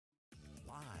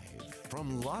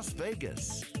from Las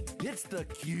Vegas, it's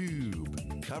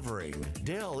theCUBE, covering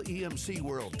Dell EMC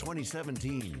World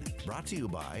 2017. Brought to you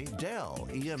by Dell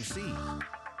EMC.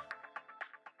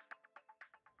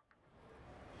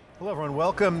 Hello everyone,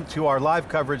 welcome to our live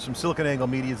coverage from SiliconANGLE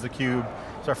Media's theCUBE.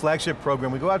 It's our flagship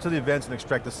program. We go out to the events and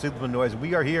extract the signal and noise.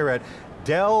 We are here at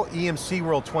Dell EMC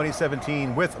World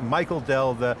 2017 with Michael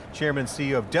Dell, the chairman and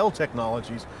CEO of Dell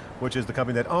Technologies, which is the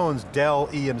company that owns Dell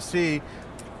EMC.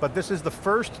 But this is the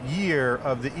first year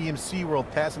of the EMC World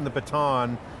passing the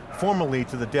baton formally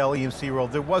to the Dell EMC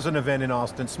World. There was an event in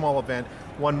Austin, small event,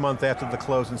 1 month after the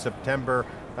close in September,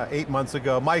 8 months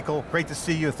ago. Michael, great to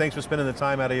see you. Thanks for spending the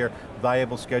time out of your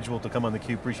valuable schedule to come on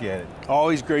theCUBE, appreciate it.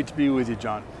 Always great to be with you,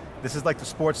 John. This is like the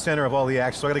sports center of all the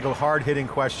action, so I got to go hard-hitting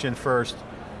question first.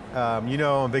 You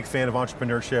know I'm a big fan of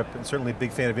entrepreneurship and certainly a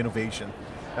big fan of innovation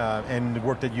and the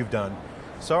work that you've done.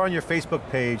 Saw on your Facebook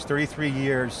page, 33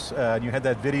 years, you had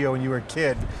that video when you were a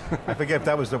kid. I forget if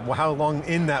that was how long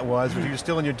in that was, but you were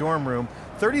still in your dorm room.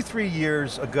 33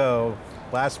 years ago,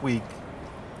 last week,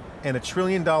 and $1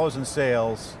 trillion in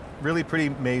sales, really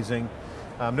pretty amazing.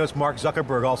 Notice Mark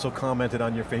Zuckerberg also commented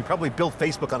on your face. He probably built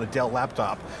Facebook on a Dell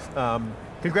laptop.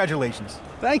 Congratulations.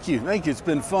 Thank you, thank you. It's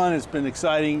been fun, it's been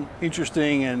exciting,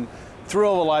 interesting, and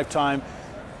thrill of a lifetime.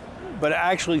 But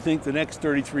I actually think the next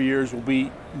 33 years will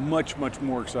be much, much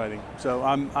more exciting. So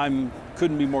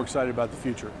couldn't be more excited about the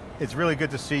future. It's really good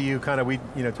to see you. We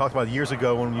talked about years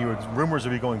ago when you were rumors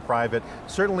of you going private.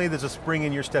 Certainly there's a spring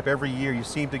in your step every year. You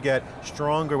seem to get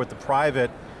stronger with the private,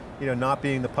 not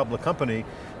being the public company.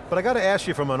 But I got to ask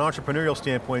you from an entrepreneurial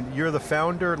standpoint, you're the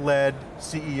founder-led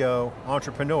CEO,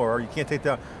 entrepreneur. You can't take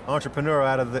the entrepreneur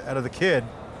out of the kid.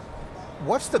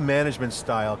 What's the management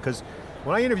style? Because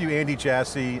when I interview Andy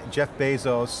Jassy, Jeff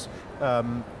Bezos,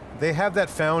 they have that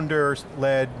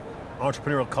founder-led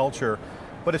entrepreneurial culture,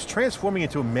 but it's transforming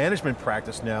into a management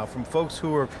practice now from folks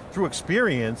who are, through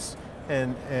experience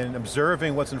and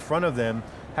observing what's in front of them,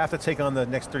 have to take on the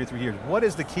next 33 years. What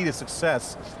is the key to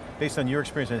success based on your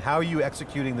experience, and how are you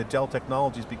executing the Dell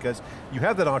Technologies? Because you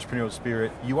have that entrepreneurial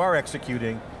spirit, you are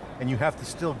executing, and you have to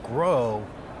still grow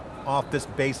off this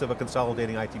base of a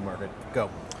consolidating IT market. Go.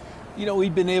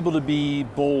 We've been able to be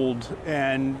bold,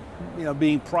 and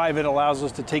being private allows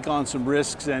us to take on some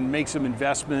risks and make some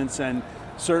investments, and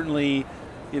certainly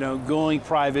going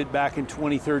private back in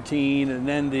 2013, and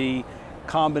then the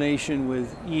combination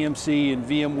with EMC and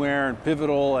VMware and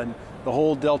Pivotal and the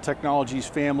whole Dell Technologies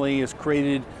family has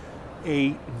created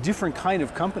a different kind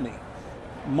of company,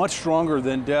 much stronger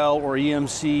than Dell or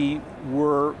EMC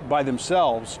were by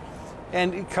themselves.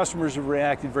 And customers have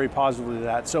reacted very positively to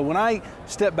that. So when I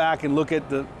step back and look at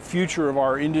the future of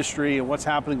our industry and what's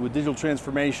happening with digital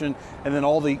transformation, and then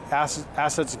all the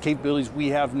assets and capabilities we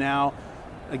have now,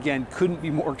 again, couldn't be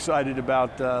more excited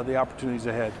about the opportunities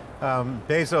ahead.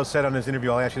 Bezos said on his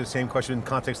interview, I'll ask you the same question in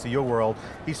context to your world.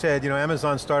 He said,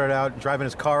 Amazon started out driving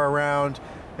his car around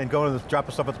and going to drop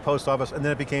stuff at the post office, and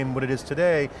then it became what it is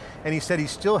today. And he said he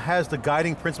still has the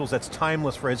guiding principles that's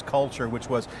timeless for his culture, which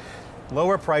was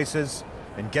lower prices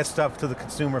and get stuff to the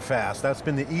consumer fast. That's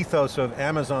been the ethos of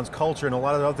Amazon's culture, and a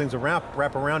lot of other things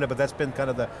wrap around it, but that's been kind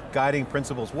of the guiding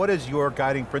principles. What is your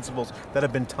guiding principles that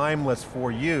have been timeless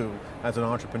for you as an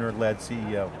entrepreneur-led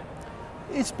CEO?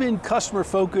 It's been customer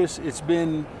focus, it's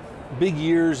been big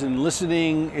years in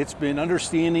listening, it's been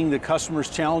understanding the customer's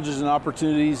challenges and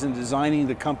opportunities and designing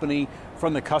the company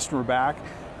from the customer back.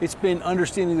 It's been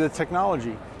understanding the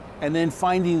technology, and then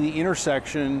finding the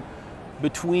intersection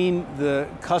between the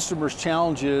customer's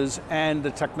challenges and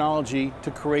the technology to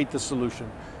create the solution.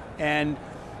 And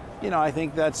I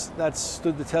think that's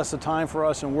stood the test of time for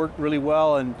us and worked really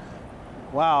well, and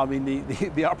wow, I mean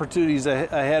the opportunities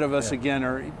ahead of us again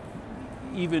are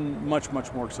even much,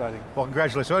 much more exciting. Well,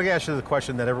 congratulations. So I want to ask you the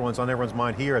question that on everyone's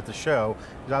mind here at the show,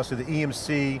 is obviously the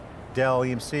EMC, Dell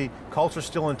EMC, culture's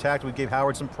still intact. We gave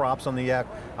Howard some props on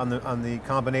the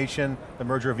combination, the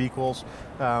merger of equals.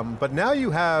 But now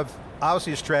you have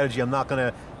obviously a strategy, I'm not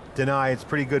going to deny it's a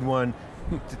pretty good one.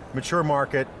 Mature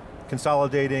market,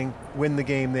 consolidating, win the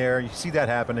game there, you see that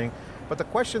happening. But the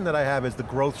question that I have is the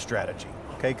growth strategy,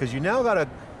 okay? Because you now got to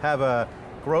have a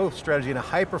growth strategy in a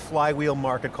hyper flywheel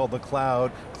market called the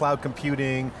cloud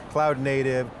computing, cloud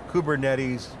native,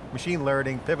 Kubernetes, machine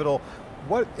learning, Pivotal.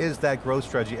 What is that growth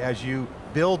strategy as you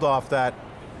build off that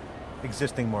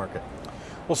existing market?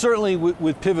 Well, certainly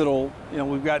with Pivotal,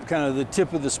 we've got kind of the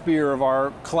tip of the spear of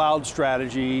our cloud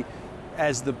strategy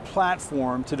as the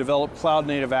platform to develop cloud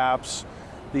native apps,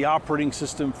 the operating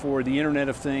system for the Internet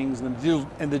of Things, and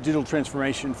the digital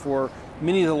transformation for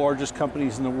many of the largest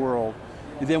companies in the world.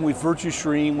 And then with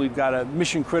VirtuStream, we've got a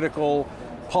mission critical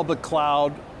public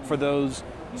cloud for those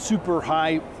super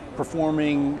high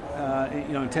performing,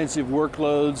 intensive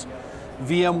workloads.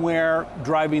 VMware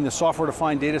driving the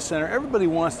software-defined data center. Everybody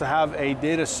wants to have a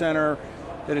data center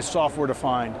that is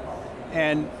software-defined.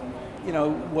 And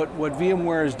what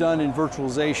VMware has done in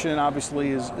virtualization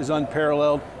obviously is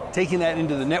unparalleled. Taking that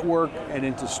into the network and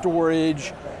into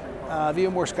storage.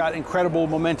 VMware's got incredible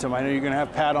momentum. I know you're going to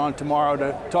have Pat on tomorrow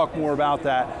to talk more about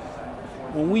that.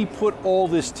 When we put all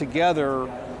this together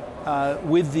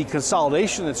with the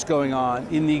consolidation that's going on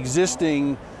in the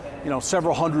existing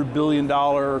several $100 billion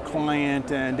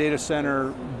client and data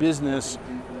center business,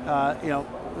 the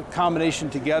combination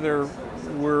together,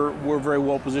 we're very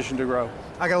well positioned to grow.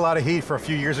 I got a lot of heat for a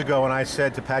few years ago when I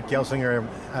said to Pat Gelsinger,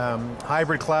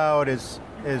 hybrid cloud is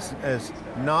a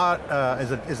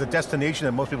destination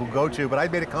that most people go to, but I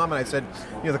made a comment, I said,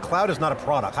 the cloud is not a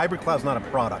product. Hybrid cloud is not a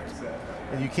product.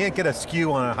 And you can't get a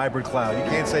SKU on a hybrid cloud. You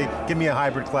can't say, give me a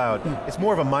hybrid cloud. It's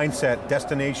more of a mindset,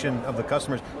 destination of the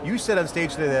customers. You said on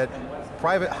stage today that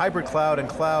private hybrid cloud and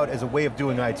cloud is a way of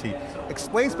doing IT.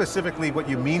 Explain specifically what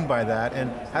you mean by that, and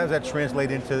how does that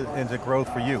translate into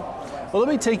growth for you? Well, let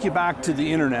me take you back to the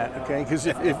internet, okay? Because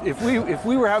if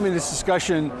we were having this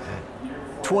discussion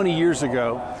 20 years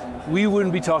ago, we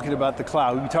wouldn't be talking about the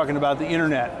cloud, we'd be talking about the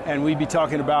internet, and we'd be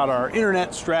talking about our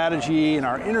internet strategy and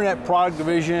our internet product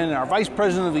division and our vice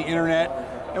president of the internet,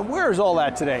 and where is all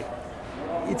that today?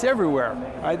 It's everywhere,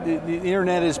 right? The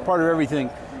internet is part of everything.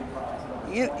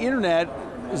 Internet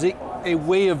is a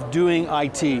way of doing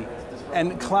IT,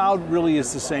 and cloud really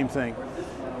is the same thing.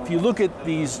 If you look at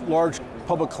these large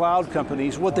public cloud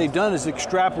companies, what they've done is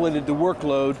extrapolated the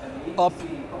workload up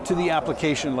to the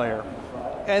application layer.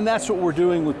 And that's what we're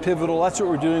doing with Pivotal, that's what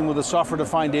we're doing with the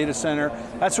software-defined data center,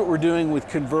 that's what we're doing with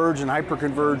converged and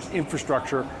hyper-converged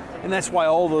infrastructure, and that's why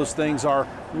all those things are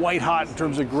white hot in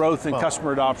terms of growth and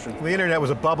customer adoption. The internet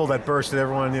was a bubble that burst, and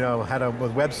everyone had a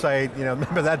website,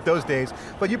 remember those days.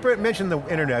 But you mentioned the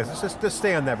internet, let's just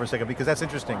stay on that for a second, because that's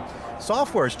interesting.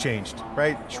 Software has changed,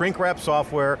 right? Shrink wrap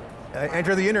software,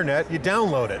 enter the internet, you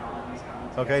download it.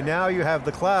 Okay, now you have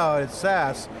the cloud, it's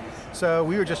SaaS. So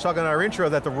we were just talking in our intro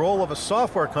that the role of a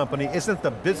software company isn't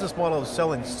the business model of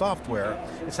selling software,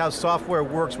 it's how software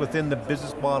works within the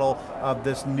business model of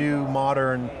this new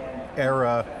modern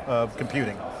era of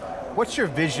computing. What's your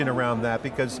vision around that?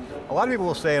 Because a lot of people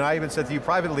will say, and I even said to you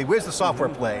privately, where's the software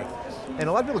play? And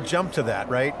a lot of people jump to that,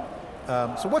 right?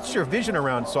 So what's your vision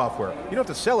around software? You don't have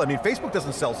to sell it. I mean, Facebook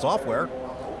doesn't sell software.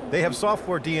 They have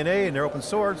software DNA and they're open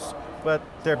source, but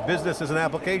their business is an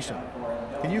application.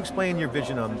 Can you explain your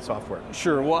vision on software?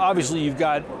 Sure, well obviously you've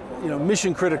got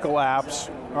mission critical apps,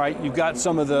 right? You've got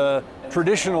some of the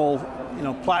traditional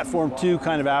platform 2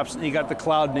 kind of apps, and you got the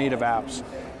cloud native apps.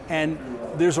 And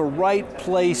there's a right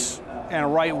place and a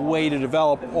right way to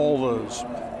develop all those.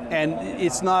 And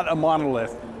it's not a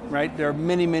monolith, right? There are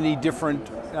many, many different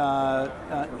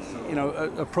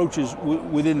approaches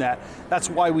within that. That's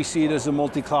why we see it as a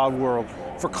multi-cloud world.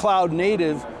 For cloud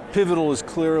native, Pivotal is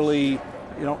clearly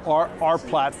our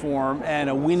platform and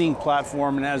a winning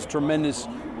platform, and has tremendous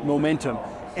momentum,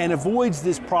 and avoids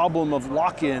this problem of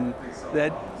lock-in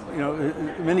that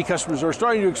many customers are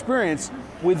starting to experience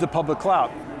with the public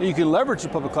cloud. You can leverage the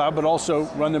public cloud, but also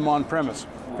run them on-premise.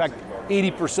 In fact,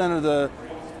 80% of the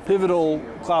Pivotal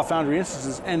Cloud Foundry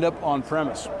instances end up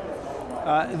on-premise.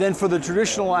 Then for the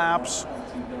traditional apps,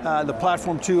 the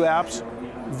Platform 2 apps,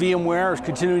 VMware is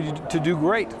continuing to do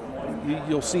great.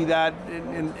 You'll see that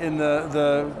in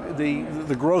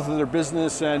the growth of their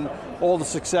business and all the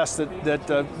success that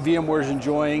VMware is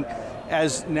enjoying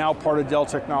as now part of Dell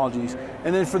Technologies.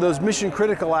 And then for those mission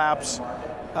critical apps,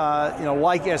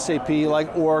 like SAP,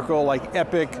 like Oracle, like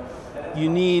Epic, you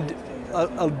need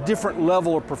a different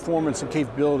level of performance and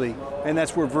capability, and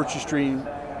that's where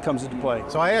VirtuStream comes into play.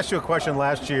 So I asked you a question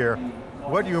last year.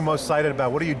 What are you most excited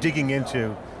about? What are you digging into?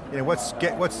 What's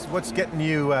getting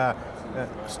you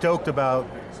stoked about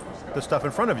the stuff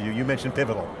in front of you? You mentioned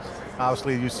Pivotal.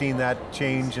 Obviously you've seen that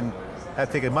change and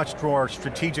that take a much more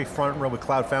strategic front row with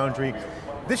Cloud Foundry.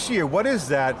 This year, what is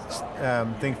that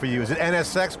thing for you? Is it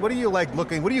NSX? What are you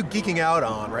looking, what are you geeking out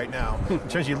on right now? In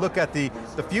terms of you look at the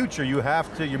future,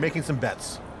 you're making some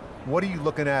bets. What are you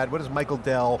looking at? What is Michael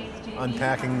Dell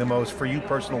unpacking the most for you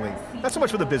personally? Not so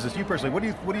much for the business, you personally.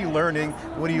 What are you learning?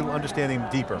 What are you understanding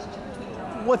deeper?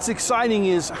 What's exciting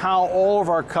is how all of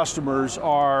our customers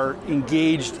are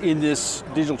engaged in this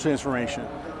digital transformation.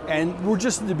 And we're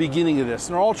just at the beginning of this,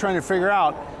 and they're all trying to figure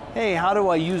out, hey, how do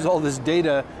I use all this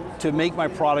data to make my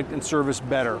product and service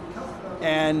better?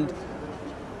 And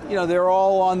they're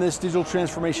all on this digital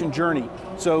transformation journey.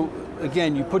 So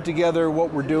again, you put together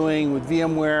what we're doing with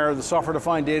VMware, the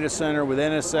software-defined data center, with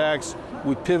NSX,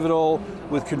 with Pivotal,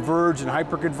 with Converge and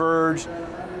Hyperconverge,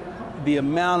 the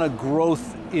amount of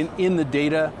growth in the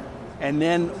data, and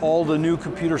then all the new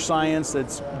computer science,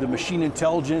 that's the machine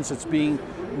intelligence that's being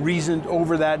reasoned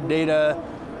over that data.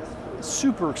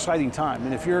 Super exciting time,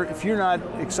 and if you're not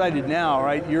excited now,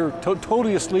 right, you're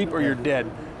totally asleep or you're dead.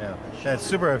 Yeah, that's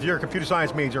super. If you're a computer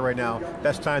science major right now,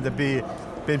 best time to be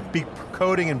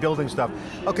coding and building stuff.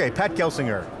 Okay, Pat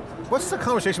Gelsinger. What's the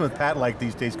conversation with Pat like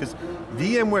these days? Because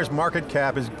VMware's market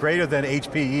cap is greater than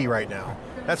HPE right now.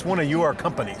 That's one of your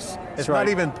companies. It's right.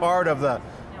 Not even part of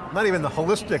not even the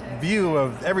holistic view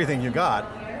of everything you got.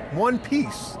 One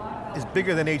piece is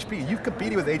bigger than HP. You've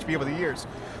competed with HP over the years.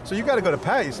 So you got to go to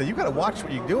Pat, you say, you got to watch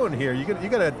what you're doing here. You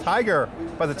got a tiger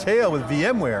by the tail with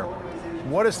VMware.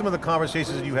 What are some of the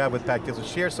conversations that you have with Pat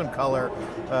Gelsinger? Share some color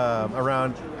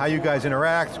around how you guys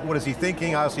interact. What is he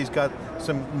thinking? Obviously he's got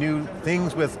some new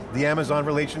things with the Amazon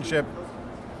relationship.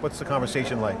 What's the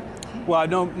conversation like? Well, I've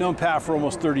known Pat for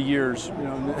almost 30 years.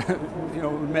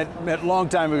 Met a long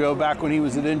time ago, back when he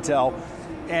was at Intel,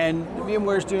 and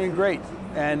VMware's doing great.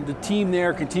 And the team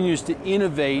there continues to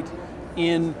innovate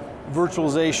in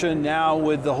virtualization now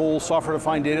with the whole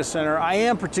software-defined data center. I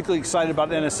am particularly excited about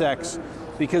NSX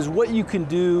because what you can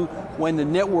do when the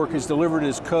network is delivered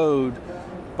as code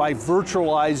by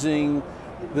virtualizing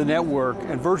the network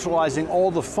and virtualizing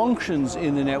all the functions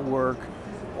in the network,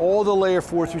 all the layer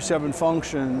 4 through 7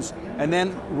 functions, and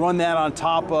then run that on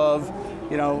top of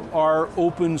our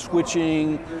open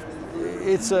switching.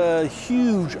 It's a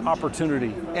huge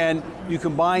opportunity, and you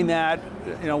combine that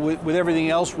with everything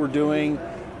else we're doing.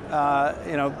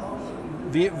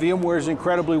 VMware is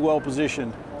incredibly well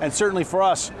positioned, and certainly for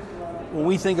us, when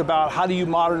we think about how do you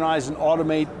modernize and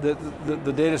automate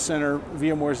the data center,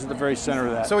 VMware is at the very center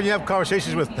of that. So when you have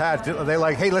conversations with Pat, they're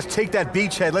like, hey, let's take that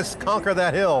beachhead, let's conquer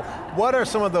that hill. What are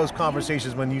some of those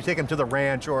conversations when you take them to the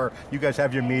ranch or you guys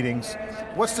have your meetings?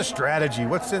 What's the strategy?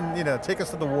 What's in, take us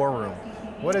to the war room.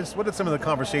 What are some of the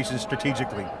conversations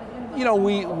strategically?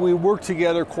 We work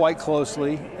together quite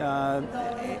closely,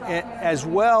 as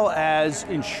well as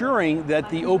ensuring that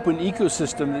the open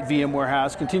ecosystem that VMware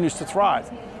has continues to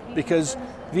thrive, because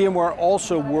VMware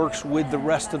also works with the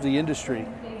rest of the industry,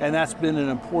 and that's been an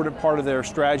important part of their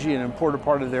strategy and an important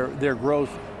part of their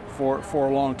growth for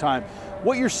a long time.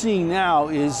 What you're seeing now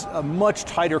is a much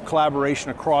tighter collaboration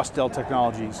across Dell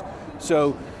Technologies.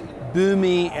 So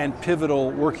Boomi and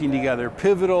Pivotal working together,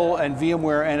 Pivotal and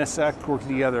VMware NSX working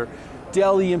together,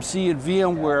 Dell EMC and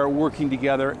VMware working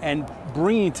together and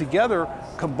bringing together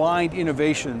combined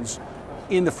innovations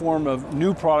in the form of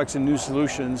new products and new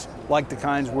solutions like the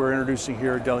kinds we're introducing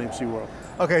here at Dell EMC World.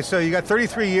 Okay, so you got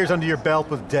 33 years under your belt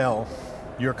with Dell,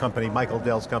 your company, Michael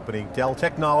Dell's company. Dell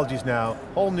Technologies now,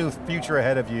 whole new future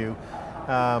ahead of you.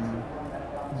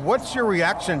 What's your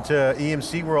reaction to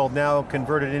EMC World now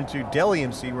converted into Dell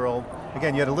EMC World?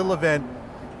 Again, you had a little event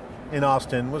in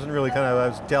Austin, wasn't really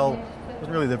Dell,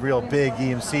 wasn't really the real big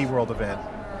EMC World event.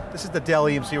 This is the Dell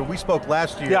EMC World. We spoke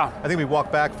last year. Yeah. I think we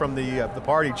walked back from the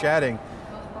party chatting.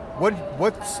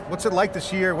 What's it like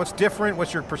this year? What's different?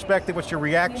 What's your perspective? What's your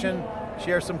reaction?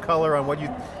 Share some color on what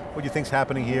you think's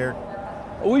happening here.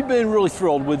 We've been really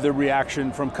thrilled with the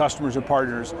reaction from customers and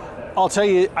partners. I'll tell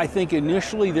you, I think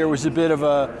initially there was a bit of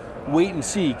a wait and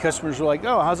see. Customers were like,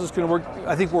 oh, how's this going to work?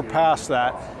 I think we're past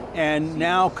that. And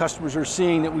now customers are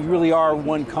seeing that we really are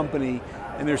one company,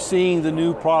 and they're seeing the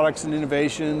new products and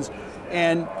innovations.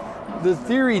 And the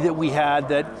theory that we had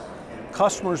that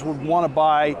customers would want to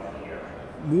buy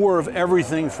more of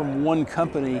everything from one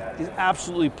company is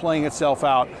absolutely playing itself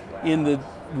out in the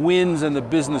wins and the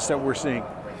business that we're seeing.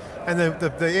 And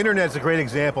the internet's a great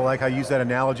example, like I use that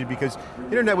analogy, because the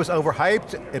internet was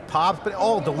overhyped, it popped, but it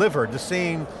all delivered the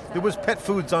same. There was pet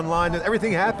foods online, and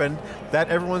everything happened that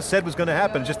everyone said was going to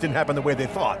happen, it just didn't happen the way they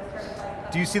thought.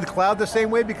 Do you see the cloud the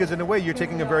same way? Because in a way you're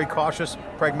taking a very cautious,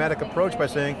 pragmatic approach by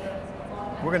saying,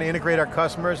 we're going to integrate our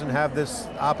customers and have this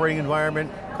operating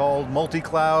environment called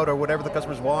multi-cloud or whatever the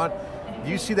customers want.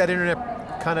 Do you see that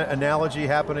internet kind of analogy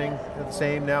happening the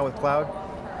same now with cloud?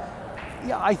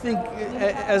 Yeah, I think,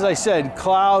 as I said,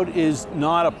 cloud is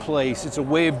not a place, it's a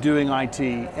way of doing IT.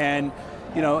 And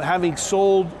having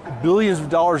sold billions of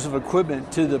dollars of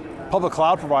equipment to the public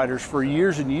cloud providers for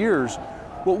years and years,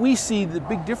 what we see, the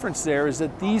big difference there is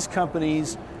that these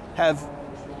companies have,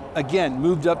 again,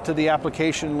 moved up to the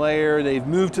application layer, they've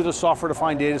moved to the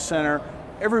software-defined data center.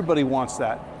 Everybody wants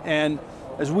that. And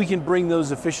as we can bring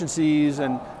those efficiencies,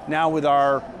 and now with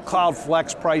our Cloud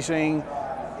Flex pricing,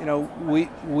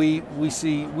 we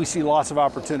see lots of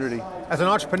opportunity. As an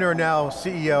entrepreneur now,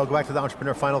 CEO, go back to the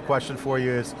entrepreneur, final question for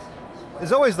you is,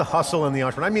 there's always the hustle in the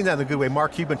entrepreneur. I mean that in a good way.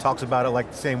 Mark Cuban talks about it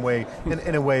like the same way,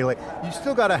 in a way, like you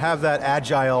still got to have that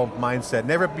agile mindset.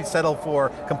 Never be settled for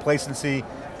complacency.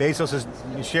 Bezos'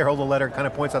 shareholder letter kind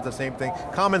of points out the same thing.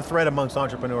 Common thread amongst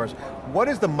entrepreneurs. What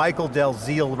is the Michael Dell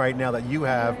zeal right now that you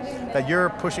have, that you're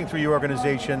pushing through your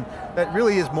organization, that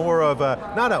really is more of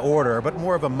a, not an order, but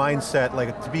more of a mindset,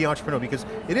 like to be entrepreneurial, because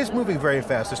it is moving very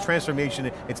fast. This transformation,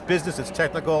 it's business, it's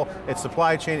technical, it's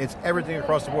supply chain, it's everything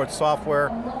across the board, it's software.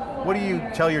 What do you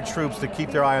tell your troops to keep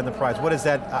their eye on the prize? What is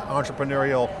that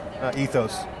entrepreneurial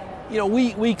ethos? You know,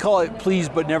 we call it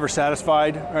pleased but never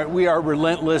satisfied. Right? We are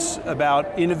relentless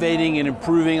about innovating and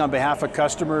improving on behalf of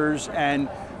customers and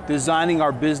designing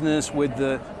our business with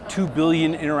the 2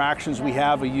 billion interactions we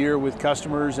have a year with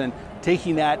customers, and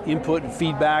taking that input and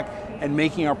feedback and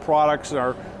making our products,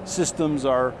 our systems,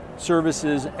 our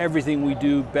services, everything we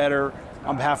do better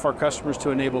on behalf of our customers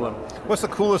to enable them. What's the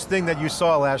coolest thing that you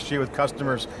saw last year with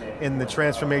customers in the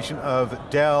transformation of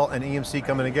Dell and EMC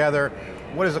coming together?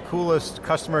 What is the coolest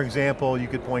customer example you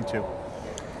could point to?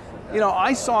 You know,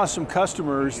 I saw some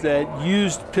customers that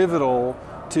used Pivotal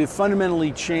to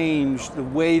fundamentally change the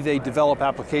way they develop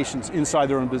applications inside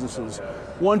their own businesses.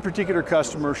 One particular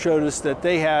customer showed us that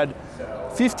they had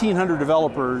 1,500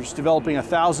 developers developing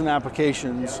 1,000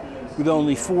 applications with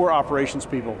only 4 operations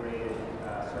people.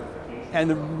 And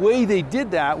the way they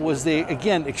did that was they,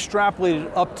 again,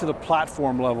 extrapolated up to the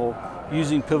platform level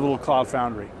using Pivotal Cloud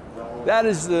Foundry. That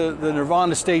is the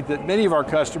nirvana state that many of our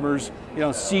customers,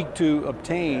 seek to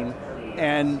obtain,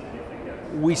 and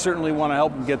we certainly want to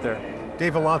help them get there.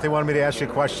 Dave Vellante wanted me to ask you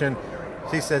a question.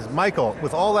 He says, Michael,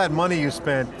 with all that money you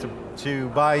spent to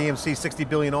buy EMC, 60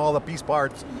 billion, all the piece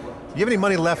parts, do you have any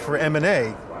money left for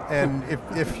M&A? And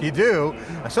if you do,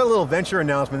 I saw a little venture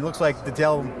announcement. It looks like the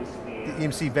Dell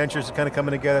EMC Ventures is kind of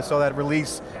coming together, saw that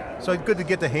release. So good to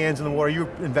get the hands in the water. You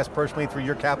invest personally through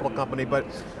your capital company, but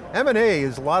M&A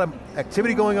is a lot of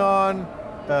activity going on.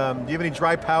 Do you have any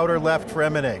dry powder left for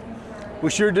M&A? We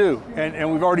sure do,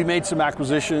 and we've already made some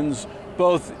acquisitions,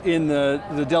 both in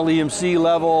the Dell EMC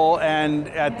level and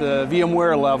at the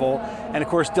VMware level. And of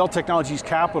course, Dell Technologies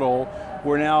Capital,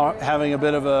 we're now having a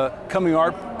bit of a coming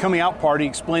out party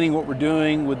explaining what we're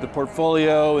doing with the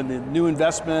portfolio and the new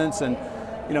investments, and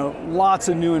lots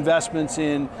of new investments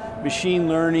in machine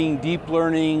learning, deep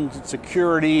learning,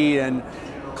 security, and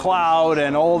cloud,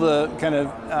 and all the kind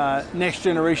of next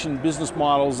generation business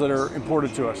models that are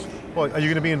important to us. Well, are you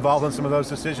going to be involved in some of those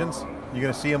decisions? You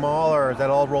going to see them all, or does that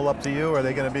all roll up to you? Or are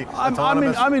they going to be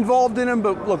autonomous? I'm involved in them,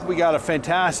 but look, we got a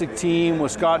fantastic team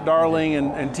with Scott Darling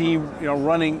and team,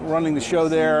 running the show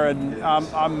there, and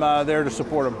I'm there to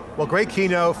support them. Well, great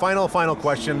keynote. Final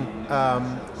question.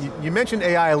 You mentioned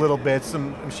AI a little bit,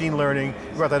 some machine learning.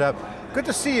 You brought that up. Good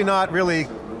to see you not really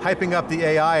hyping up the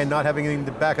AI and not having anything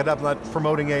to back it up, not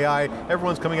promoting AI.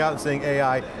 Everyone's coming out and saying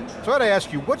AI. So I had to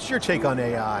ask you, what's your take on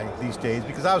AI these days?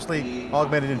 Because obviously,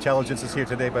 augmented intelligence is here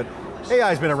today, but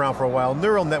AI's been around for a while.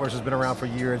 Neural networks has been around for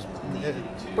years.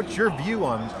 What's your view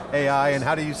on AI, and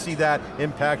how do you see that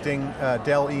impacting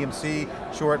Dell EMC,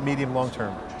 short, medium, long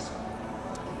term?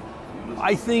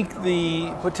 I think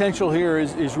the potential here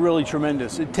is really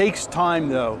tremendous. It takes time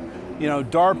though.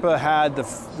 DARPA had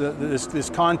this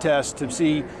contest to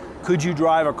see, could you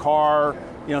drive a car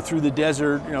through the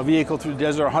desert, vehicle through the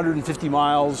desert 150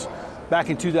 miles back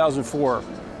in 2004.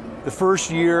 The first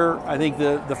year, I think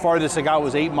the farthest they got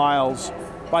was 8 miles.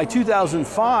 By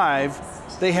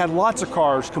 2005, they had lots of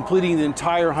cars completing the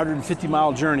entire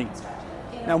 150-mile journey.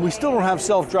 Now, we still don't have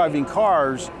self-driving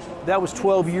cars. That was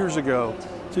 12 years ago.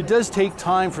 So it does take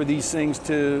time for these things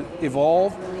to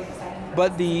evolve,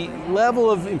 but the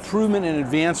level of improvement and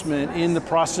advancement in the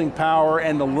processing power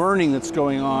and the learning that's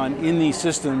going on in these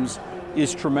systems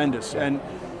is tremendous. And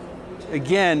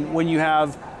again, when you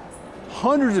have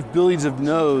hundreds of billions of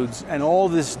nodes and all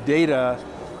this data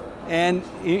and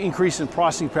increase in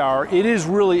processing power, it is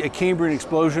really a Cambrian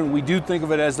explosion. We do think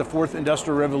of it as the 4th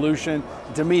industrial revolution.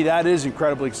 And to me, that is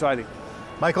incredibly exciting.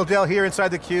 Michael Dell here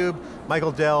inside theCUBE.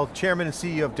 Michael Dell, Chairman and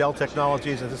CEO of Dell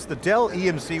Technologies. And this is the Dell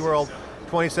EMC World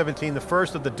 2017, the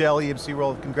first of the Dell EMC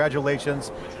World.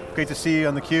 Congratulations. Great to see you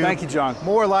on theCUBE. Thank you, John.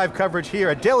 More live coverage here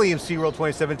at Dell EMC World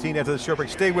 2017 after the show break.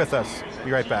 Stay with us.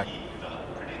 Be right back.